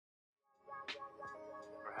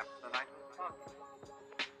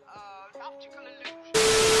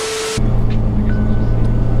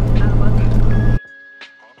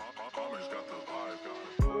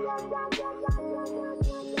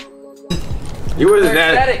You wasn't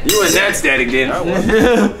that. You wasn't that static, then. I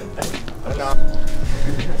was.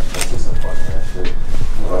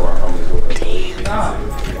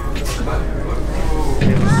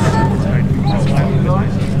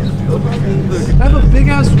 I have a big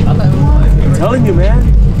ass. I'm telling you, man.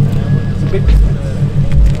 It's a big.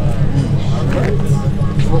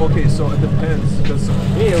 Well, okay, so it depends. Cause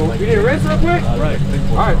Yeah, we need a rinse real quick. all right,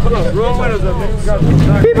 Alright, come on. Roll windows up,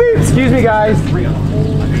 nigga. beep beep. Excuse me, guys.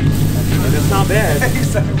 It's not bad.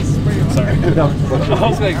 Sorry. No.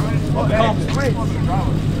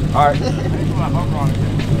 All right.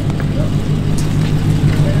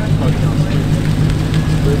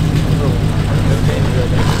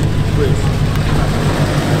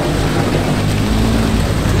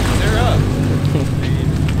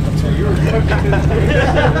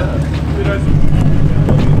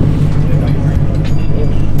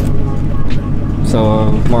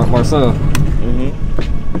 So, Marcel,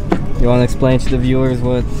 you want to explain to the viewers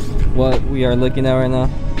what we are looking at right now?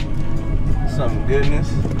 Some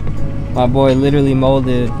goodness. My boy literally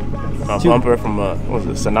molded A bumper from what was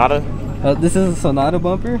it, Sonata? this is a Sonata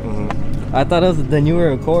bumper? I thought it was the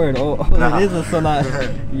newer Accord. Oh, Nah. It is a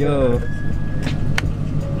Sonata. Yo.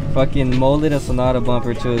 Fucking molded a Sonata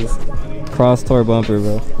bumper to his Crosstour bumper,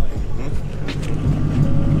 bro.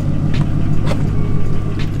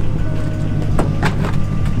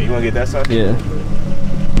 You wanna get that side? Yeah.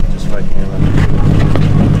 Just right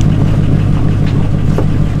here.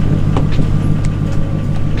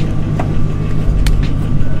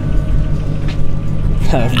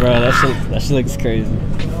 Bro, that shit looks crazy.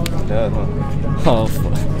 It does, huh? Oh,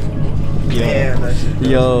 fuck. Yo. Damn, that shit does.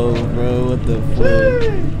 Yo, bro, what the fuck?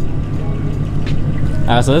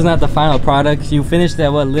 Alright, so this is not the final product. You finished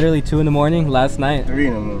at what, literally 2 in the morning last night? 3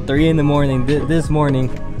 in the morning. 3 in the morning. This morning.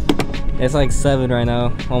 It's like 7 right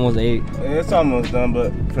now, almost 8. It's almost done,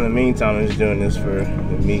 but for the meantime, I'm just doing this for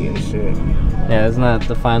the meat and shit. Yeah, it's not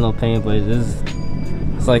the final paint, but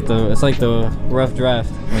it's like the rough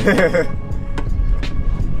draft.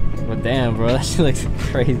 But damn, bro, that shit looks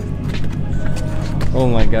crazy. Oh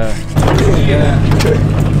my god. Yeah.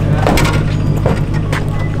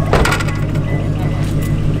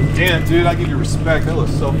 damn, dude, I give you respect. That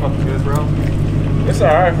looks so fucking good, bro. It's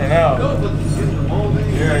alright for now.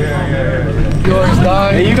 Yeah. Yours,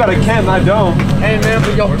 dog. Hey, you got a Ken, I don't. Hey, man,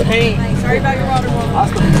 for your paint. Sorry about your water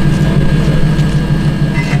bottle.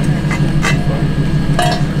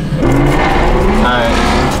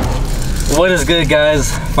 Alright. What is good,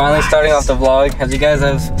 guys? Finally starting off the vlog. As you guys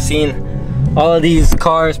have seen all of these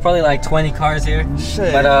cars, probably like 20 cars here.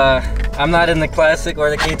 Shit. But I'm not in the Classic or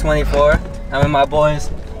the K24. I'm in my boys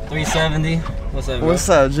 370. What's up, bro? What's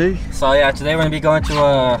up, G? So yeah, today we're gonna be going to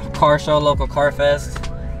a car show, local car fest.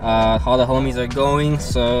 All the homies are going,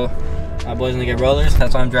 so my boy's gonna get rollers.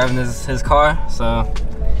 That's why I'm driving his car. So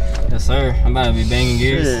yes, sir. I'm about to be banging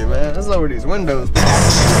gears. Shit, man. Let's lower these windows.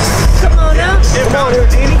 Come on now. Come on here,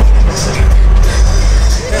 Dini.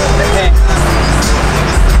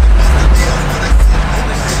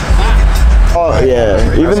 Oh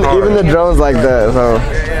yeah, even the drones like that. So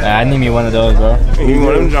Yeah, I need me one of those, bro. You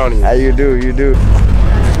want them, Johnny? yeah, you do.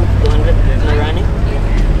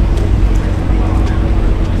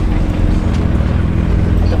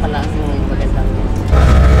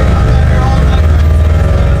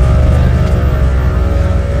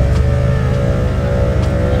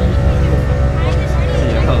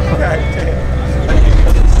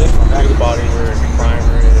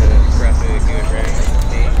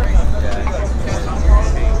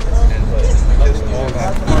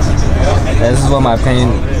 This is what my paint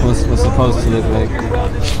was supposed to look like.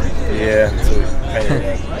 Yeah. So paint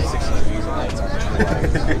it like 60 degrees at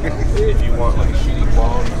night. If you want like shitty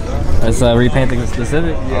quality stuff. Let's repaint the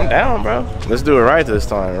specific. I'm down, bro. Let's do it right this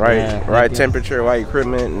time. Right, Yeah, right okay. temperature, right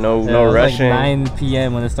equipment. No It was rushing. like 9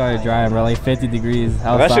 p.m. when it started drying, bro. Like 50 degrees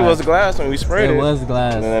outside. That shit was glass when we sprayed it. It was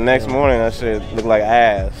glass. And then the next morning, that shit looked like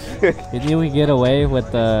ass. You think we get away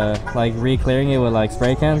with like re-clearing it with like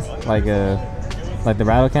spray cans, like the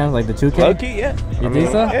rattle cans, like the 2K? Low-key, yeah. You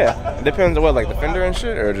think so? Yeah. It depends on what, like the fender and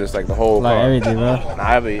shit, or just like the whole Like car. everything, bro.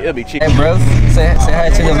 Nah, it'll be cheap. Hey, bro, say hi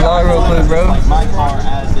to the vlog real quick, bro.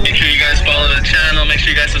 Make sure you guys follow the channel. Make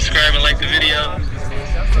sure you guys subscribe and like the video.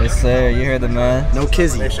 Yes, sir. You heard the man. No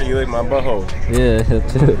kizzy. Make sure you lick my butthole. Yeah,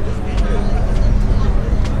 too.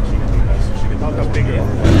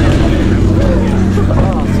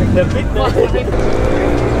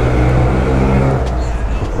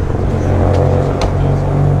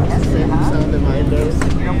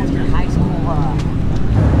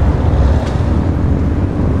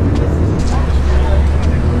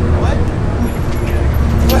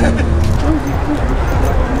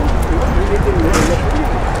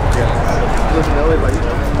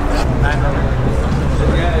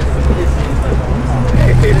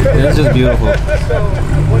 is beautiful. 10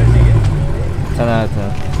 out of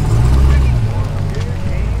 10.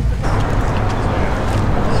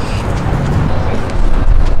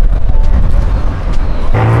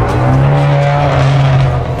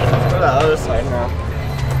 Other side now.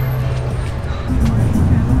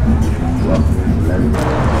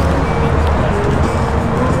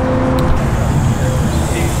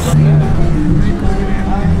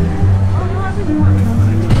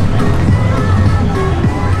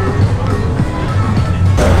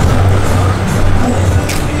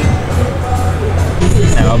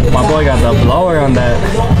 My boy got the blower on that.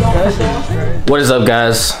 What is up,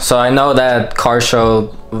 guys? So I know that car show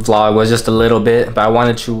vlog was just a little bit, but I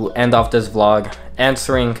wanted to end off this vlog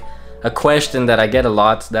answering a question that I get a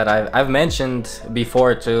lot, that I've mentioned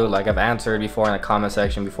before too, like I've answered before in the comment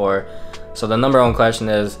section before. So the number one question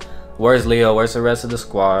is, where's Leo? Where's the rest of the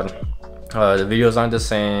squad? The videos aren't the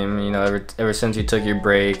same, you know, ever since you took your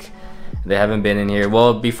break. They haven't been in here.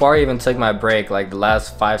 Well, before I even took my break, like the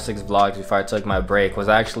last 5-6 vlogs before I took my break was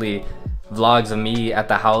actually vlogs of me at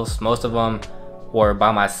the house. Most of them were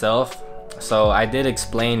by myself. So I did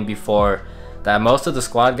explain before that most of the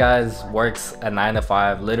squad guys works at 9 to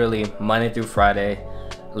 5, literally Monday through Friday.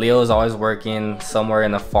 Leo is always working somewhere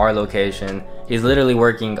in a far location. He's literally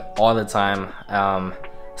working all the time.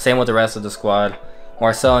 Same with the rest of the squad.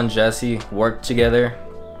 Marcel and Jesse work together.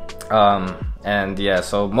 And yeah,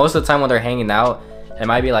 so most of the time when they're hanging out, it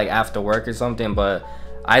might be like after work or something, but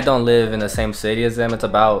I don't live in the same city as them. It's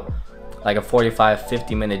about like a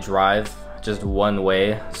 45-50 minute drive just one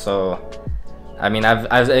way. So I mean,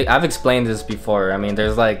 I've explained this before. I mean,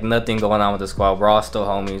 there's like nothing going on with the squad. We're all still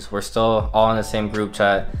homies. We're still all in the same group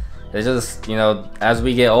chat. It's just, you know, as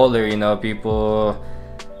we get older, you know, people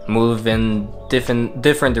move in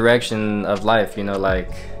different direction of life, you know,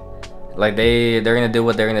 like they're gonna do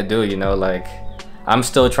what they're gonna do, you know. Like I'm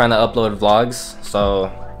still trying to upload vlogs,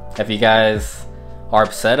 so if you guys are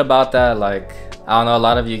upset about that, like I don't know, a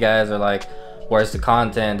lot of you guys are like, where's the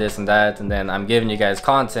content, this and that, and then I'm giving you guys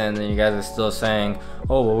content and you guys are still saying,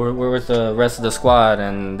 oh well, we're with the rest of the squad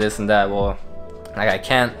and this and that. Well, like I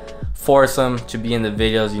can't force them to be in the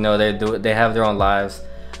videos, you know. They have their own lives.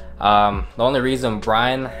 The only reason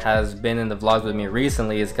Brian has been in the vlogs with me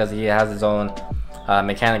recently is because he has his own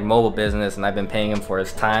mechanic mobile business and I've been paying him for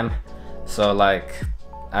his time. So like,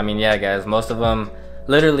 I mean, yeah guys, most of them,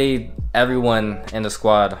 literally everyone in the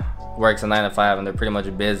squad works a 9 to 5 and they're pretty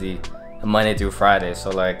much busy Monday through Friday. So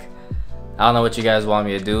like, I don't know what you guys want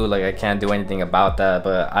me to do. Like I can't do anything about that,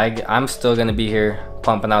 but I'm still gonna be here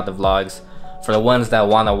pumping out the vlogs for the ones that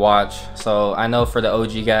want to watch. So I know for the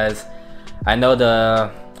OG guys, I know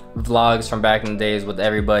the vlogs from back in the days with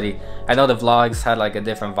everybody, I know the vlogs had like a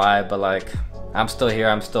different vibe, but like I'm still here,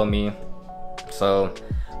 I'm still me. So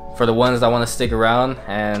for the ones that want to stick around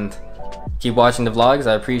and keep watching the vlogs,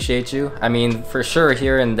 I appreciate you. I mean, for sure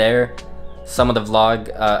here and there some of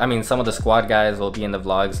the some of the squad guys will be in the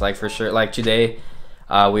vlogs, like for sure. Like today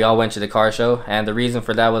we all went to the car show, and the reason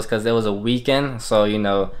for that was because it was a weekend, so you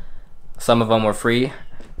know, some of them were free.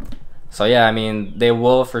 So yeah, I mean, they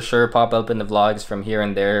will for sure pop up in the vlogs from here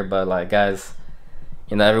and there, but like guys,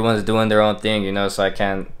 you know, everyone's doing their own thing, you know, so I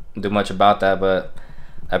can't do much about that. But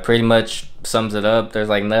that pretty much sums it up. There's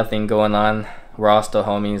like nothing going on. We're all still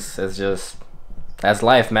homies. It's just, that's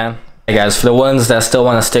life, man. Hey guys, for the ones that still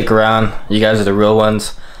want to stick around, you guys are the real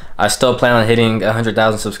ones. I still plan on hitting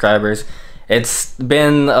 100,000 subscribers. It's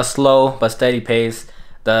been a slow but steady pace.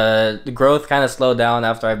 The growth kind of slowed down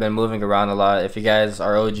after I've been moving around a lot. If you guys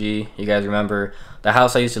are OG, you guys remember the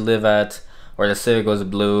house I used to live at, where the Civic was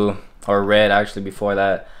blue, or red actually before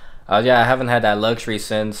that. Yeah, I haven't had that luxury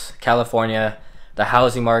since. California, the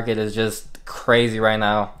housing market is just crazy right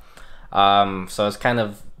now. So it's kind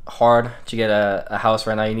of hard to get a house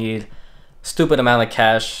right now. You need stupid amount of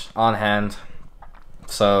cash on hand.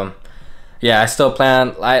 So yeah, I still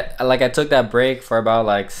plan, I took that break for about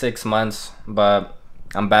like 6 months, but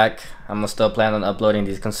I'm back. I'm gonna still plan on uploading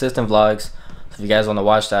these consistent vlogs. So if you guys want to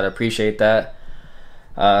watch that, I appreciate that.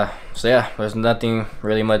 So yeah, there's nothing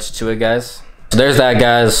really much to it, guys. So there's that,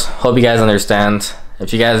 guys. Hope you guys understand.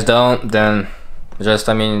 If you guys don't, then just,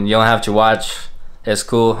 I mean, you don't have to watch. It's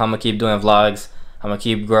cool. I'm gonna keep doing vlogs. I'm gonna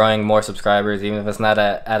keep growing more subscribers, even if it's not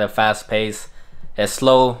at a fast pace. It's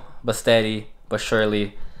slow but steady but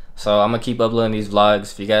surely. So I'm gonna keep uploading these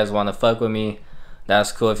vlogs. If you guys want to fuck with me,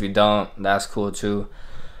 that's cool. If you don't, that's cool too.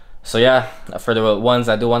 So yeah, for the ones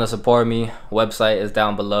that do want to support me, website is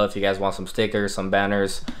down below if you guys want some stickers, some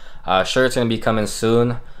banners. Shirts gonna be coming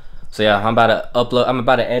soon. So yeah, I'm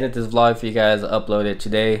about to edit this vlog for you guys, upload it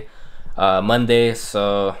today, Monday.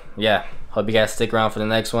 So yeah, hope you guys stick around for the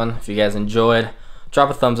next one. If you guys enjoyed, drop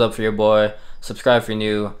a thumbs up for your boy. Subscribe if you're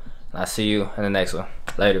new. And I'll see you in the next one.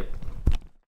 Later.